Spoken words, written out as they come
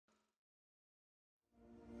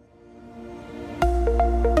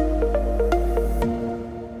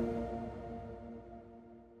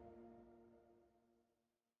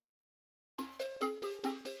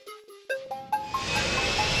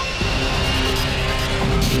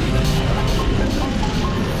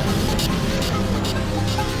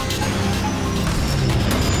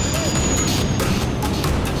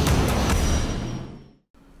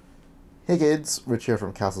Hey kids, Rich here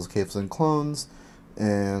from Castles, Caves, and Clones,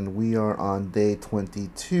 and we are on day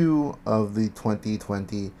 22 of the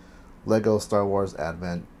 2020 LEGO Star Wars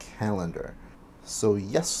Advent Calendar. So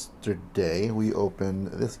yesterday we opened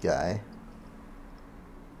this guy.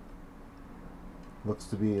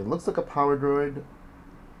 It looks like a power droid,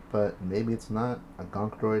 but maybe it's not. A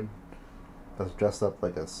gonk droid that's dressed up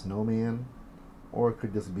like a snowman, or it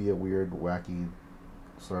could just be a weird, wacky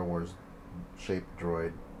Star Wars shaped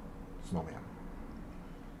droid snowman.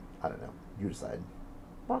 I don't know. You decide.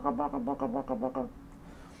 Baka, baka, baka, baka, baka.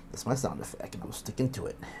 That's my sound effect, and I'm sticking to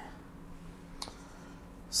it.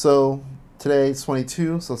 So today it's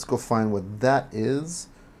 22, so let's go find what that is.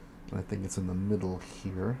 And I think it's in the middle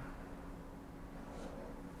here.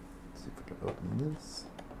 Let's see if I can open this.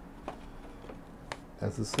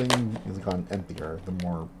 As this thing has gotten emptier, the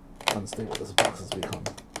more unstable this box has become.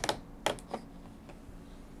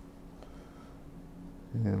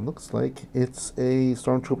 And it looks like it's a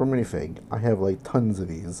Stormtrooper minifig. I have like tons of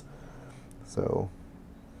these. So,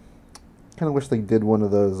 kind of wish they did one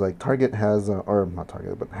of those. Like Target has, or not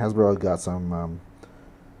Target, but Hasbro got some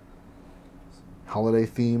holiday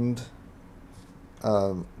themed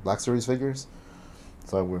Black Series figures.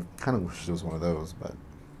 So I would kind of wish it was one of those, but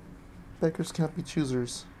beggars can't be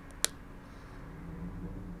choosers.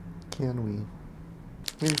 Can we?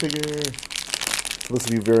 Minifigure. This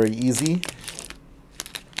will be very easy.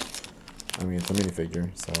 I mean, it's a minifigure,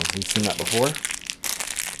 so we've seen that before.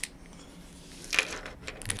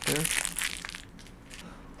 Right there.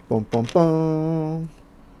 Boom, boom, boom.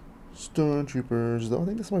 Stormtroopers. Though I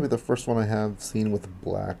think this might be the first one I have seen with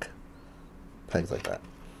black pegs like that.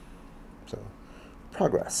 So,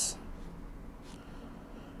 progress.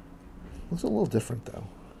 Looks a little different, though.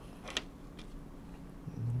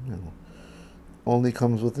 No. Only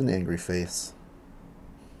comes with an angry face.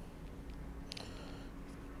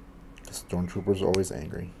 Stormtroopers are always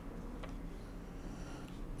angry.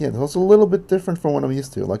 Yeah, that was a little bit different from what I'm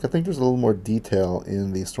used to. Like, I think there's a little more detail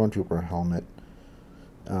in the Stormtrooper helmet.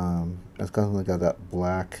 It's kind of got that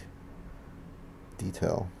black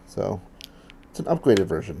detail. So, it's an upgraded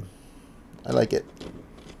version. I like it.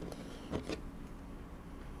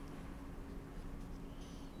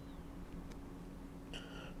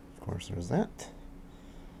 Of course, there's that.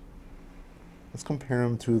 Let's compare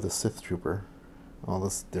him to the Sith Trooper. All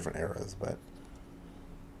this different eras, but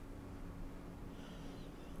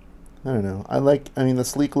I don't know. I mean, the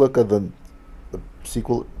sleek look of the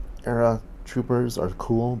sequel era troopers are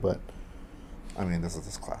cool, but I mean, this is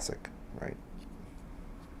this classic, right?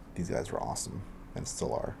 These guys were awesome and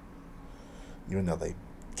still are, even though they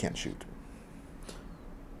can't shoot.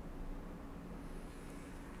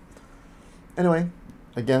 Anyway,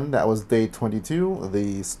 again, that was day 22 of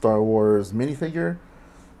the Star Wars minifigure.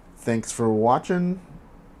 Thanks for watching.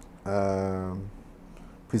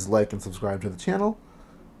 Please like and subscribe to the channel.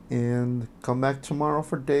 And come back tomorrow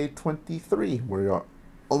for day 23. We are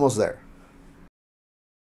almost there.